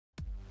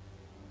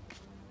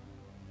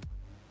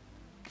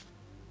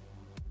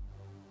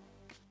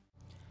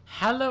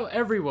Hello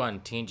everyone,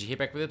 Teanji here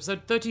back with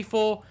episode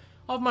 34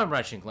 of my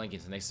Ratchet Clank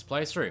Into The Nexus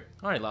playthrough.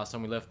 Alright, last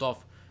time we left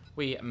off,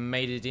 we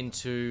made it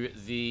into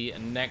the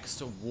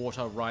next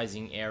water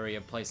rising area,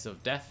 place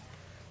of death.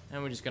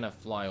 And we're just going to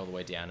fly all the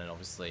way down and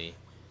obviously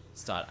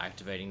start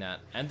activating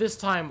that. And this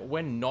time,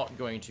 we're not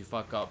going to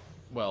fuck up,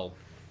 well,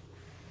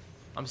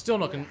 I'm still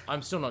not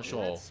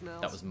sure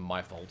that was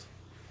my fault.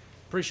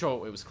 Pretty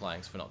sure it was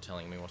Clank's for not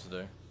telling me what to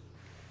do.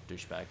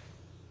 Douchebag.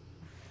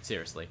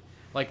 Seriously.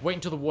 Like, wait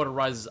until the water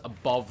rises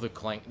above the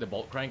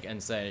bolt crank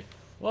and say,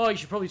 well, you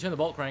should probably turn the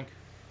bolt crank.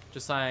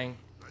 Just saying.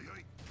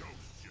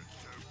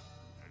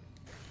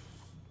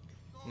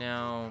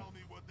 Now,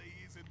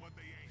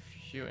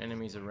 few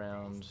enemies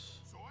around.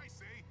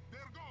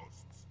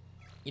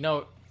 You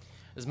know,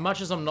 as much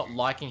as I'm not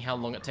liking how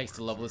long it takes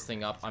to level this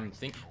thing up, I'm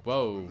thinking,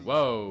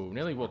 whoa,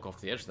 nearly walk off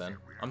the edge then.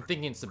 I'm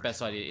thinking it's the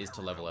best idea is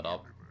to level it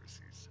up.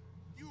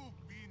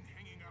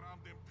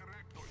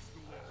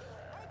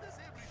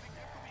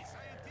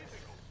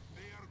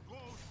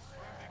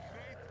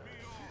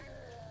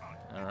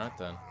 Alright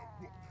then.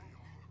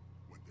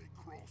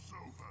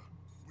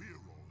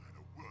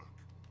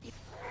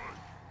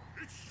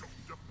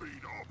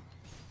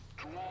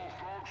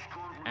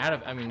 Out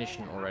of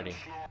ammunition already.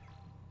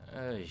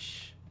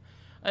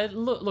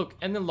 Look,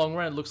 in the long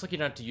run, it looks like you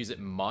don't have to use it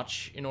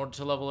much in order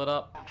to level it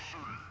up.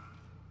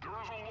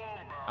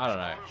 I don't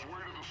know.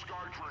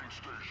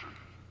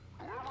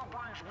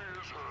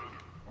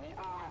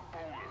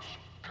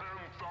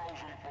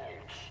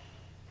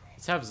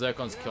 Let's have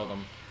Zircons kill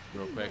them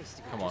real quick.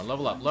 Come on,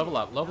 level up, level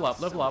up, level up,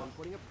 level up.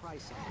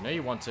 You know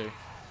you want to.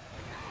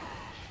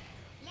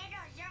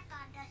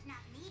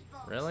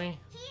 Really?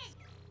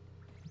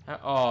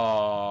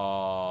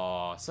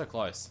 Oh, so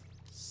close.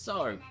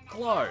 So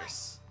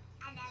close.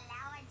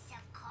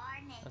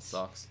 That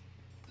sucks.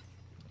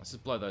 Let's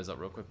just blow those up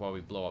real quick while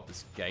we blow up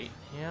this gate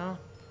here.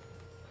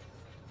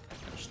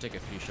 I should take a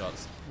few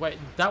shots. Wait,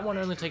 that one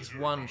only takes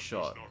one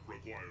shot.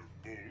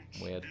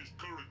 Weird.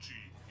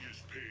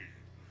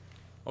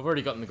 I've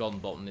already gotten the golden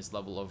bolt in this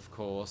level, of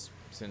course,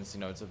 since, you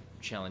know, it's a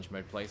challenge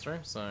mode playthrough,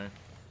 so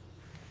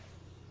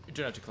you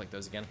don't have to collect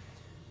those again.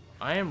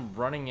 I am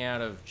running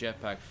out of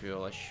jetpack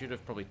fuel. I should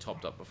have probably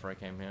topped up before I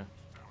came here.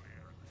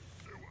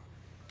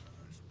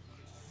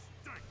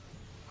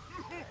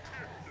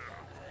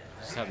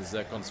 Just have the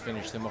Zircons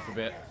finish them off a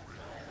bit.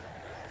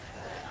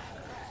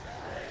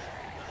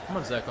 Come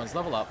on, Zircons,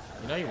 level up.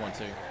 You know you want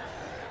to.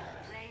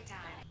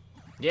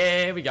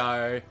 Yeah, here we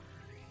go.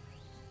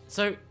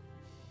 So,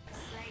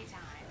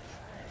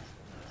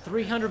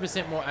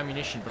 300% more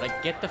ammunition, but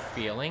I get the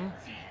feeling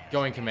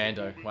going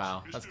commando.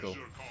 Wow, that's cool.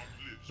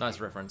 Nice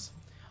reference.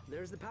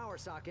 There's the power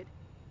socket,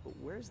 but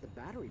where's the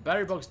battery box?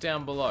 Battery box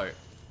down below.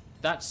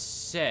 That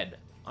said,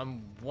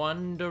 I'm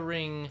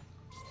wondering,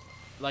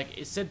 like,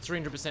 it said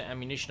 300%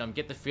 ammunition. I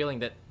get the feeling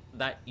that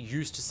that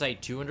used to say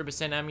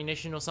 200%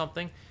 ammunition or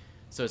something,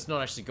 so it's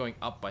not actually going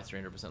up by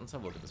 300%. Let's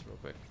have a look at this real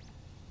quick.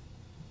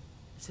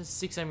 It says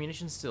 6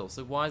 ammunition still,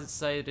 so why does it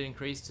say it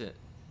increased it?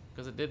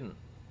 Because it didn't.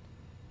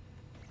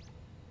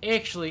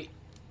 Actually,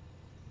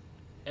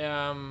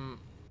 I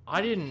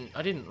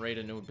didn't read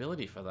a new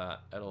ability for that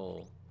at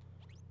all.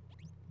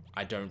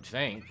 I don't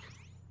think.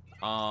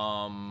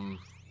 Not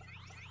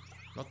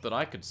that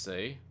I could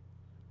see.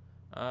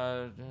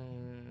 I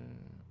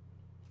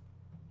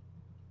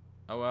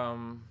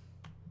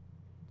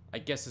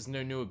guess there's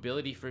no new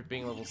ability for it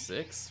being level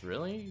 6.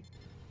 Really?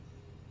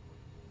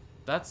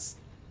 That's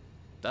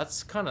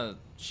kind of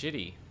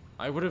shitty.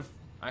 I would have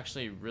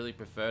actually really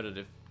preferred it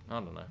if, I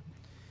don't know.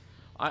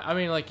 I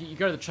mean, like, you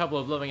go to the trouble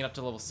of leveling it up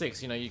to level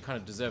 6, you know, you kind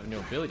of deserve a new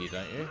ability,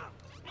 don't you?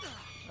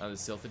 Oh, there's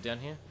Silphid down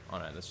here? Oh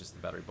no, that's just the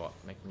battery bot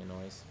making a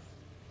noise.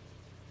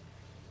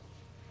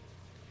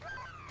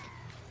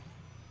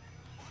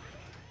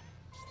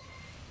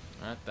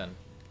 Alright then.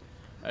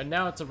 And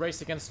now it's a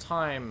race against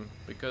time,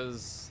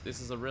 because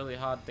this is a really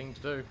hard thing to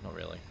do. Not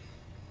really.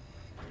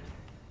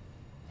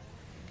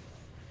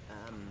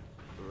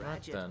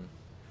 Ratchet. Right then.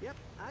 Yep,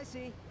 I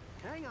see.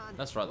 Hang on.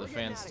 That's right, the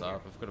fan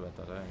stop. I forgot about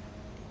that, eh?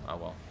 Oh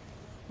well.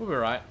 We'll be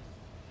right.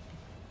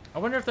 I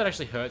wonder if that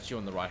actually hurts you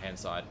on the right-hand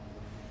side.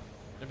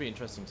 It'd be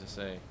interesting to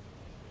see.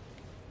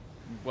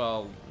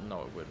 Well,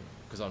 no it wouldn't,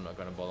 because I'm not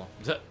going to bother.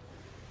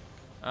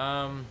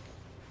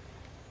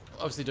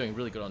 Obviously doing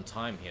really good on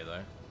time here,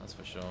 though. That's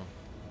for sure.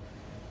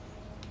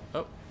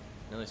 Oh,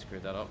 nearly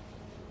screwed that up.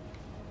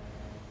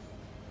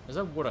 Does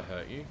that water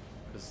hurt you?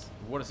 Because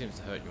water seems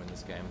to hurt you in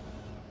this game.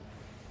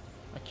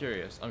 I'm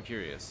curious.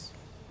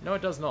 No,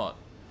 it does not.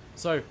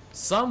 So,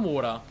 some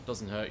water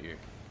doesn't hurt you,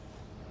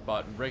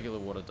 but regular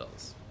water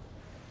does.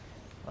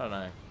 I don't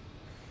know.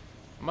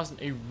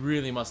 He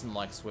really mustn't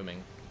like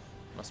swimming.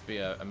 Must be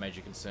a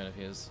major concern of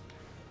his.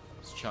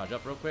 Let's charge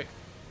up real quick.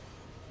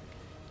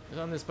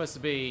 Isn't there supposed to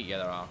be? Yeah,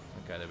 there are.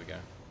 Okay, there we go.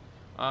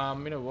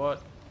 You know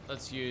what?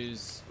 Let's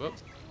use. Whoop.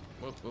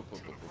 Let's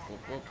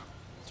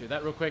do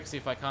that real quick. See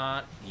if I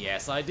can't.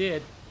 Yes, I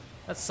did.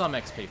 That's some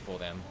XP for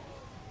them.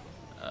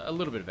 A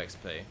little bit of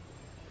XP.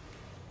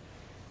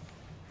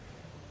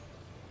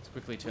 Let's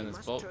quickly turn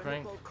this bolt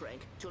crank.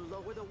 To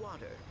lower the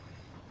water.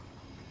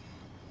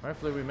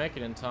 Hopefully we make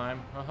it in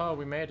time. Oh,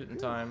 we made it in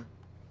time.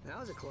 That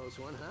was a close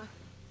one, huh?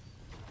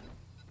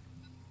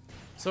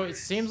 So it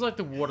seems like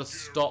the water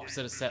stops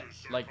at a set,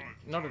 like,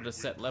 not at a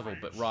set level,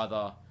 but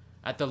rather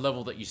at the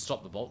level that you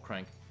stop the bolt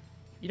crank.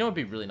 You know what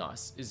would be really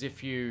nice is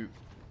if you,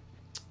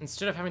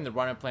 instead of having the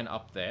rhino plane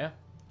up there,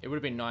 it would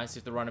have been nice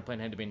if the rhino plane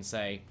had been,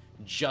 say,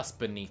 just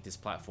beneath this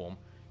platform.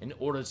 In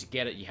order to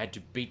get it, you had to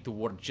beat the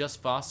water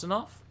just fast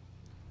enough.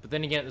 But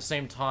then again, at the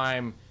same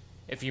time,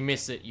 if you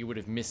miss it, you would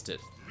have missed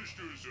it.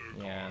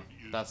 Yeah,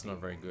 that's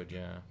not very good,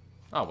 yeah.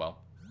 Oh well.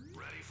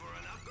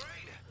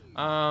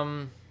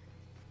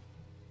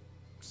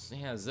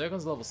 Yeah,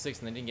 Zircon's level 6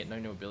 and they didn't get no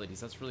new abilities.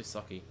 That's really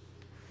sucky.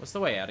 What's the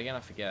way out again? I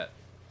forget.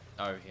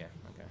 Oh, over here.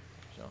 Okay,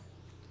 sure.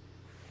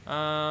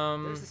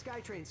 There's the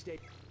SkyTrain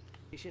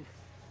station.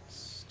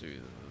 Let's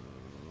do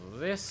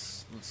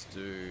this. Let's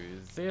do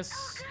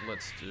this.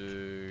 Let's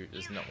do...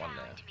 There's not one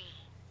there.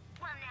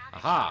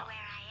 Aha!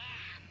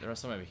 There are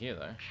some over here,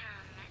 though.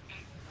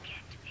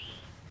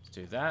 Let's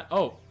do that.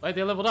 Oh, wait,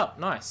 they leveled up.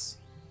 Nice.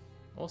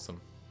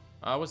 Awesome.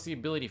 What's the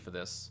ability for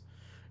this?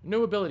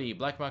 New ability.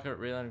 Black market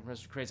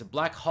creates a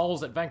black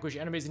holes that vanquish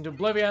enemies into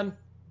oblivion.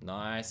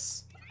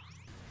 Nice.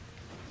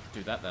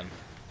 Do that then.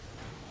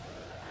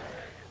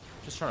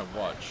 Just trying to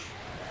watch.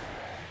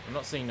 I'm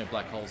not seeing no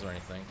black holes or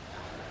anything.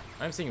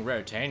 I'm seeing rare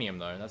titanium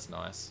though. That's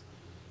nice.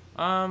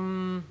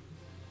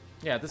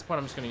 Yeah, at this point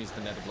I'm just going to use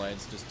the nether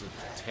blades just to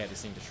tear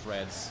this thing to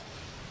shreds.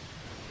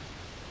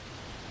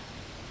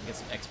 And get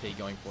some XP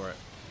going for it.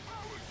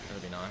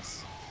 That'd be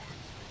nice.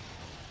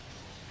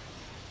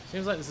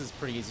 Seems like this is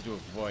pretty easy to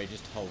avoid,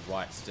 just hold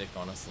right stick,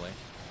 honestly.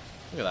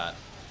 Look at that.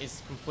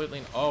 It's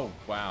completely... Oh,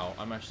 wow.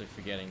 I'm actually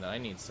forgetting that I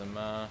need some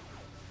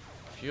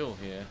fuel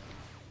here.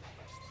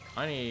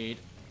 I need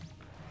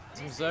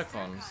some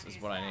zircons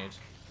is what I need.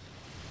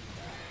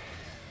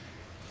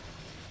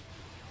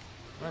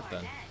 Right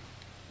then.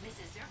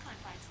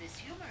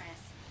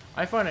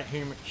 I find it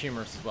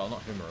humorous as well,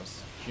 not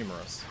humorous.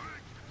 Humorous.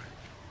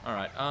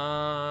 Alright,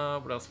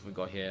 what else have we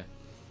got here?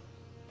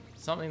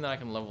 Something that I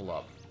can level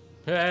up.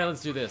 Hey,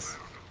 let's do this.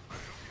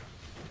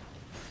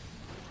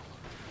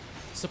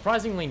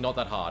 Surprisingly not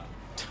that hard.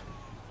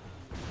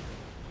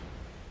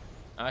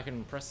 I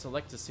can press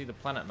select to see the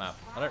planet map.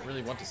 I don't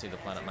really want to see the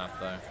planet map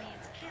though.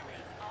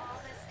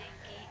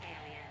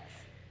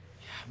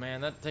 Yeah,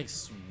 man, that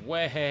takes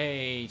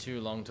way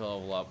too long to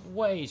level up.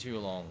 Way too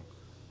long.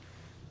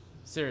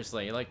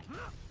 Seriously, like,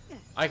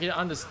 I can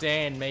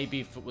understand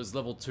maybe if it was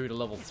level 2 to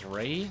level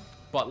 3,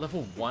 but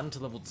level 1 to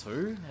level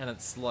 2, and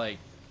it's like,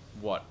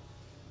 what?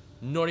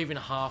 Not even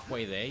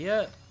halfway there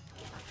yet?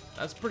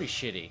 That's pretty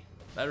shitty.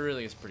 That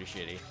really is pretty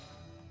shitty.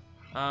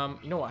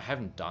 You know what I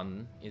haven't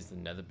done is the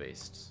nether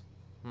beasts.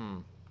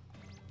 Kind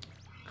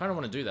of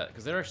want to do that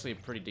because they're actually a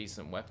pretty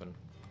decent weapon.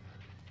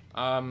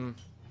 I'm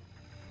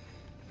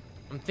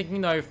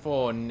thinking though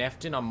for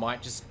Neftin, I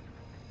might just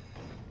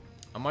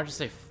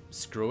say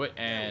screw it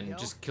and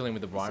just kill him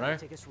with the rhino.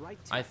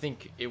 I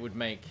think it would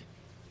make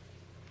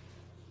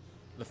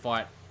the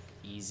fight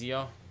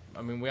easier.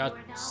 I mean,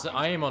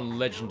 I am on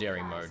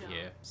legendary mode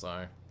here,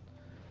 so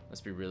let's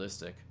be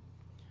realistic.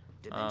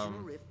 Dimensional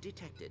rift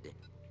detected.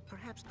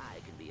 Perhaps I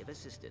can be of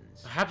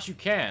assistance. Perhaps you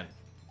can.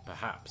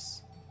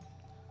 Perhaps.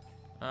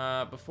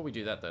 Before we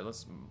do that, though,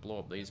 let's blow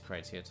up these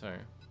crates here, too.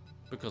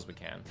 Because we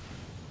can.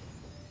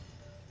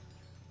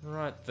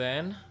 Right,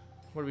 then.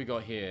 What do we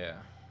got here?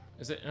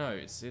 Is it... No,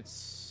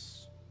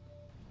 it's...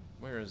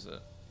 Where is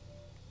it?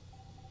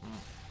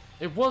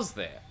 It was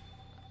there.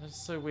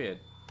 That's so weird.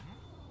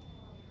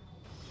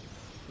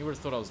 You would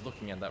have thought I was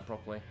looking at that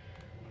properly.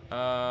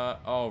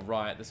 Oh,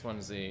 right. This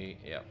one's the...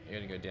 Yeah, you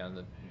gotta go down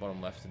the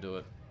bottom left to do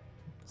it.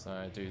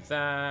 So, do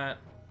that.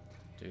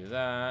 Do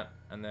that.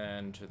 And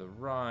then to the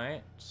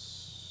right.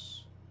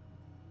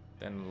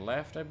 Then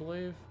left, I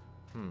believe.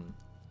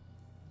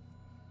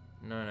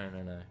 No.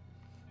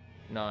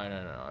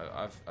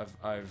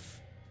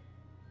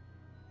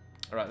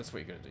 Alright, that's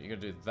what you're gonna do. You're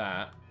gonna do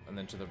that. And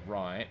then to the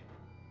right.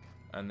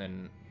 And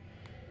then...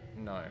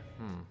 No.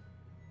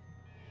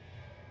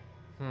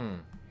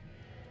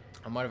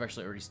 I might have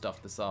actually already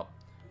stuffed this up.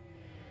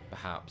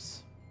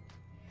 Perhaps.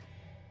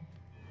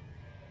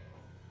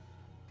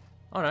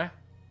 Oh no.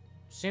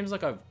 Seems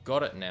like I've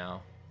got it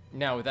now.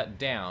 Now with that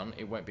down,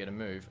 it won't be able to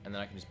move, and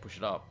then I can just push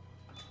it up.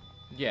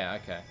 Yeah,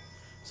 okay.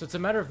 So it's a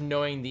matter of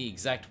knowing the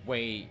exact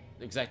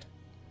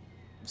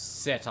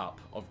setup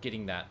of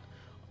getting that.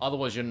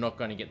 Otherwise you're not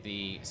going to get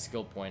the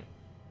skill point.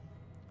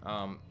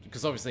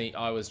 Because obviously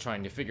I was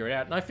trying to figure it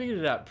out, and I figured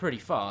it out pretty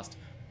fast.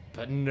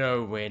 But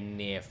nowhere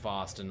near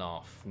fast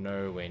enough.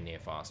 Nowhere near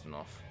fast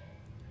enough.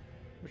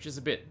 Which is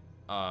a bit,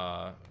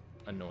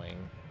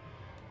 annoying.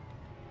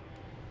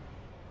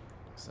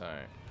 So,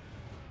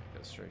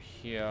 goes through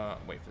here.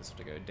 Wait for this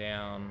to go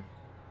down.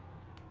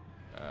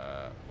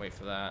 Wait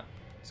for that.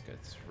 Let's go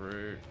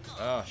through.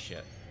 Oh,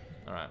 shit.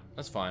 Alright,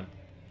 that's fine.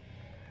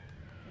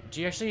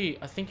 Do you actually...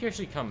 I think you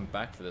actually come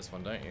back for this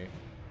one, don't you?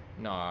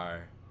 No.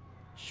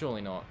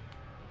 Surely not.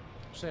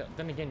 Actually,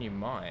 then again, you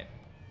might.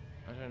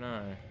 I don't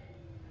know.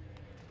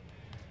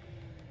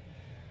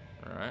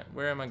 Alright,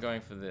 where am I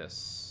going for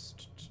this?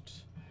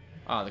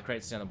 Ah, the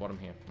crate's down the bottom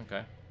here.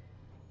 Okay.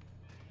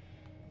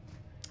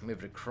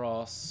 Move it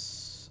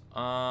across.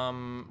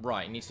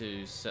 Right, you need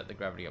to set the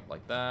gravity up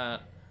like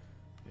that.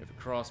 Move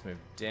across, move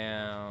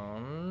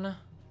down.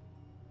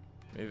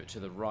 Move it to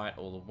the right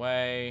all the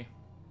way.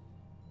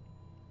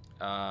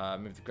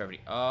 Move the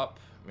gravity up.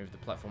 Move the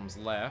platforms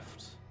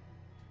left.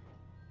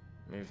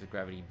 Move the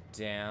gravity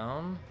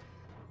down.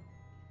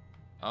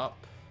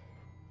 Up.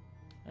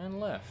 And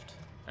left.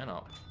 And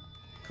up.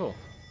 Cool.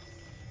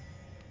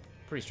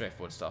 Pretty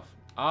straightforward stuff.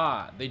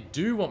 Ah, they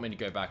do want me to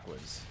go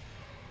backwards.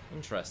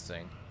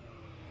 Interesting.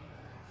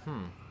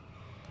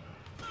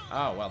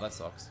 Oh, wow, that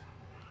sucks.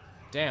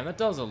 Damn, that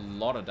does a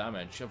lot of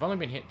damage. I've only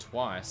been hit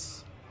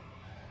twice.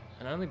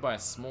 And only by a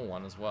small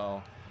one as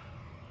well.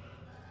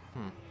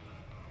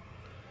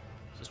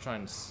 Just try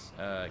and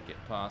get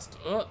past.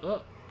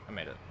 Oh, I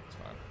made it. It's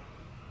fine.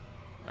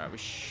 Alright, we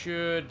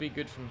should be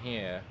good from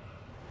here.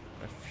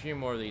 A few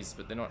more of these,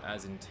 but they're not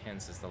as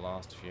intense as the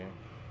last few.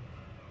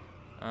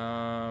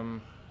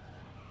 Now,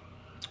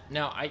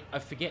 I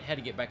forget how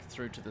to get back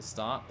through to the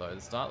start, though.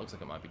 The start looks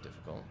like it might be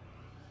difficult.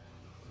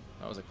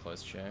 That was a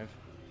close shave.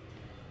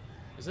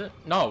 Is it?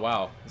 No,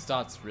 wow. The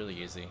start's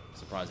really easy,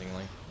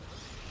 surprisingly.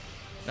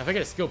 Now, if I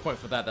get a skill point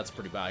for that, that's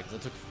pretty bad, because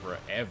it took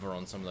forever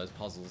on some of those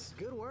puzzles.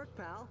 Good work,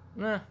 pal.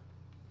 Nah,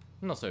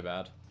 not so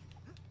bad.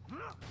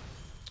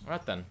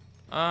 Alright then.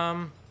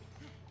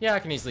 Yeah, I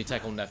can easily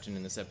tackle Neftin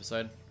in this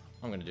episode.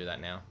 I'm going to do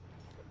that now.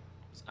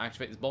 Just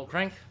activate this bolt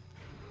crank.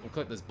 We'll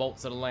collect those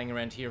bolts that are laying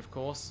around here, of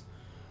course.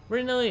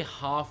 We're nearly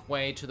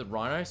halfway to the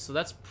Rhino, so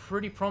that's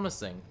pretty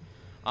promising.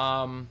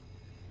 I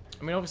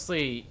mean,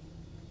 obviously,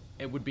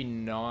 it would be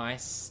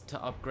nice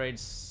to upgrade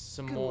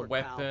some Good more work,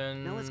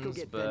 weapons, pal. Now let's go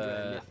get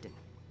Vendra and Neftin.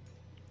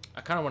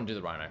 I kind of want to do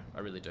the Rhino. I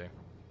really do.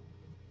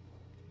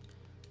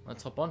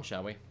 Let's hop on,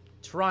 shall we?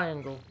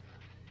 Triangle.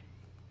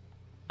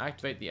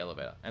 Activate the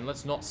elevator. And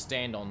let's not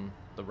stand on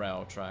the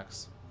rail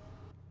tracks.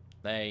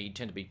 They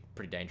tend to be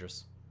pretty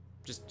dangerous.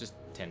 Just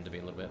tend to be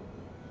a little bit.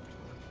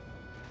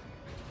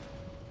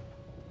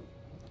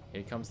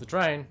 Here comes the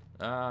train.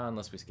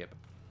 Unless we skip it.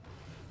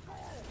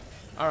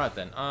 Alright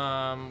then.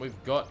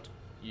 We've got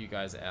you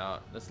guys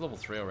out. That's level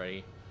 3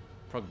 already.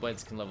 Prog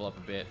blades can level up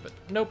a bit, but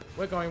nope.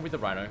 We're going with the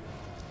Rhino.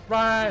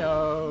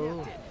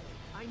 Rhino! Neftin,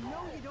 I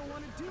know you don't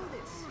want to do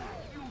this.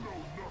 You know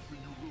nothing,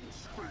 you little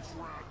space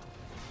rat.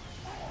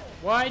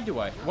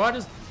 Why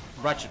does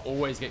Ratchet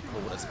always get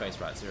called a space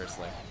rat,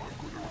 seriously?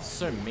 It's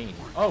so mean.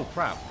 Oh,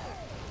 crap.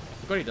 I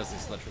forgot he does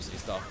this electricity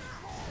stuff.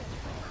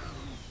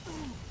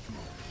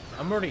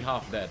 I'm already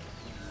half dead.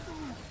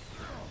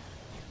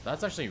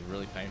 That's actually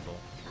really painful.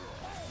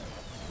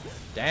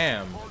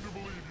 Damn.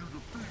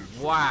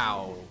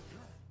 Wow.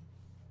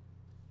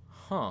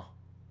 Huh.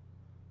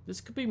 This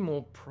could be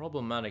more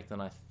problematic than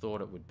I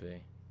thought it would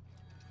be.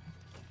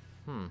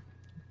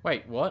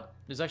 Wait, what?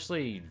 There's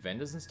actually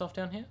vendors and stuff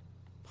down here?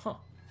 Huh.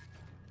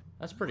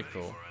 That's pretty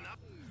cool.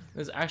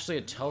 There's actually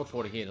a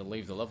teleporter here to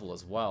leave the level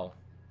as well.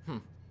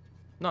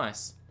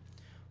 Nice.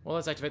 Well,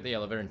 let's activate the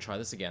elevator and try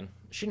this again.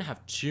 Shouldn't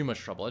have too much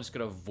trouble. I just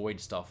gotta avoid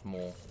stuff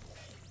more.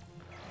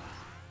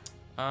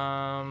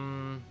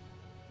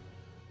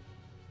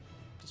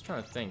 Just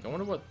trying to think. I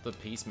wonder what the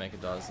Peacemaker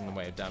does in the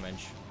way of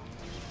damage.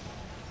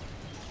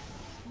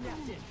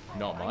 Neftin,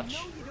 Not much.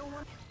 I know you don't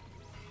want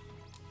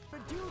to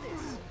do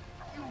this.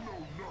 You know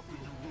nothing,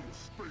 you little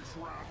space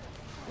rat.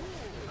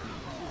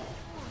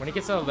 When it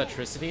gets that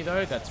electricity,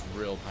 though, that's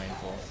real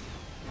painful.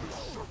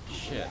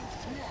 Shit.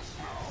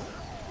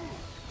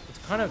 It's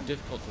kind of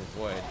difficult to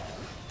avoid.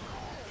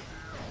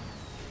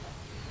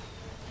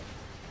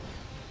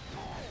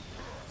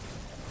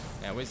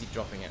 Now, where's he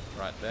dropping it?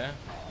 Right there.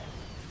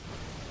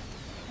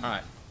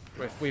 Alright.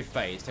 We've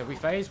phased. Have we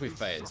phased? We've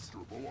phased.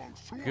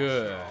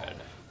 Good.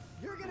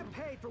 You're gonna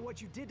pay for what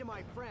you did to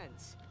my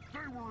friends. They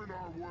were in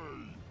our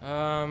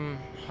way.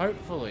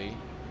 Hopefully.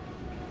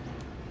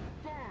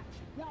 Thugs,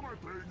 what am I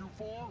paying you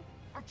for?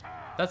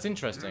 Attack! That's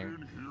interesting. Get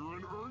in here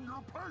and earn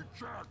your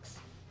paychecks.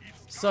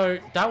 So,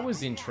 that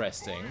was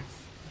interesting.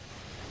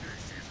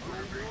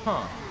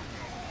 Huh.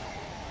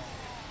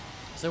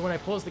 So when I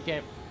pause the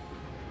game...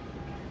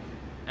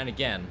 And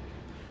again.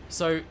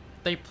 So,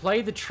 they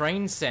play the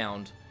train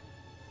sound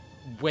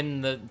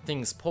when the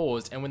thing's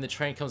paused, and when the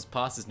train comes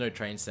past, there's no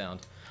train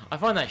sound. I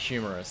find that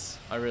humorous.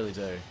 I really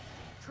do.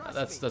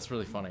 That's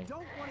really funny. Don't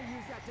want to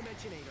use that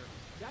Dimensionator.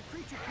 That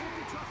creature can't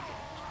be trusted.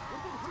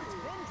 If it hurts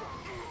Vendra.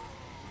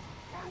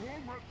 I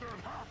won't let that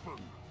happen.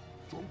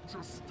 Don't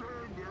just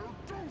stand there.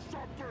 Do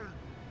something.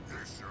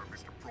 Yes, sir,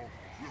 Mr. Prog.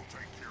 We'll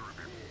take care of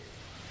it.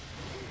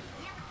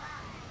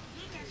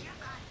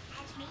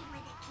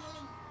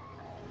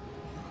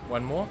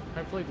 One more?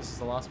 Hopefully this is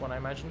the last one, I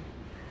imagine.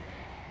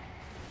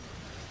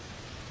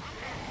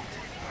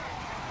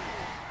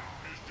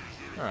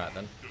 Alright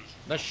then.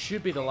 That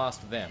should be the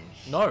last of them.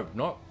 No,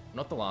 not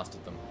the last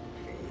of them.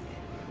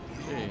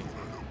 Gee.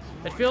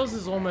 It feels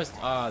as almost...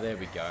 Ah, there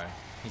we go.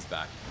 He's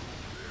back.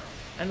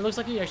 And it looks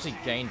like he actually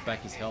gained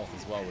back his health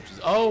as well, which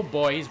is... Oh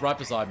boy, he's right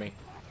beside me.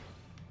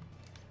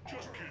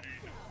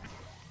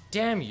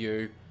 Damn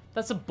you.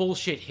 That's a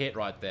bullshit hit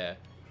right there.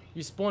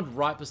 You spawned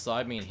right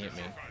beside me and hit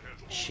me.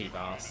 Cheap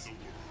ass.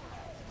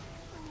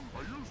 I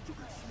used to be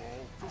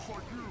small, just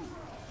like you.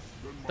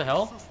 Then The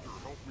hell? my sister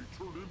helped me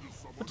turn into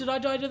someone. What did I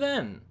die to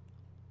then?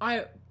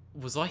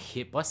 Was I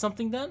hit by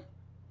something then?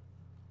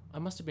 I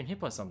must have been hit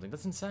by something.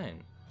 That's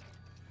insane.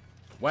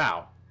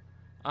 Wow.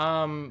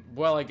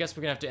 Well, I guess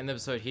we're gonna have to end the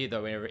episode here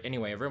though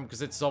anyway, everyone,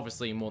 because it's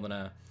obviously more than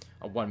a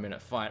 1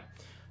 minute fight.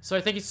 So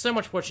thank you so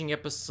much for watching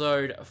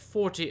episode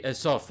 40,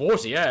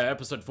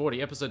 episode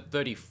 40, episode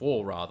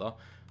 34 rather.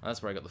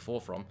 That's where I got the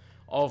 4 from,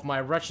 of my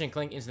Ratchet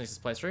Clank Into The Nexus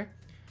playthrough.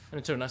 And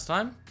until next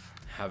time,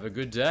 have a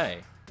good day.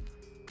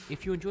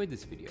 If you enjoyed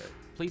this video,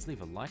 please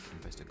leave a like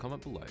and post a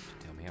comment below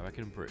to tell me how I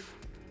can improve.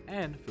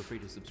 And feel free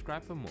to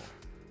subscribe for more.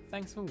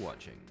 Thanks for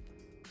watching.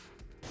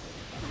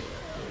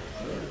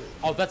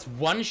 Oh, that's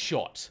one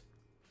shot.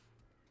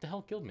 The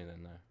hell killed me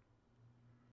then though?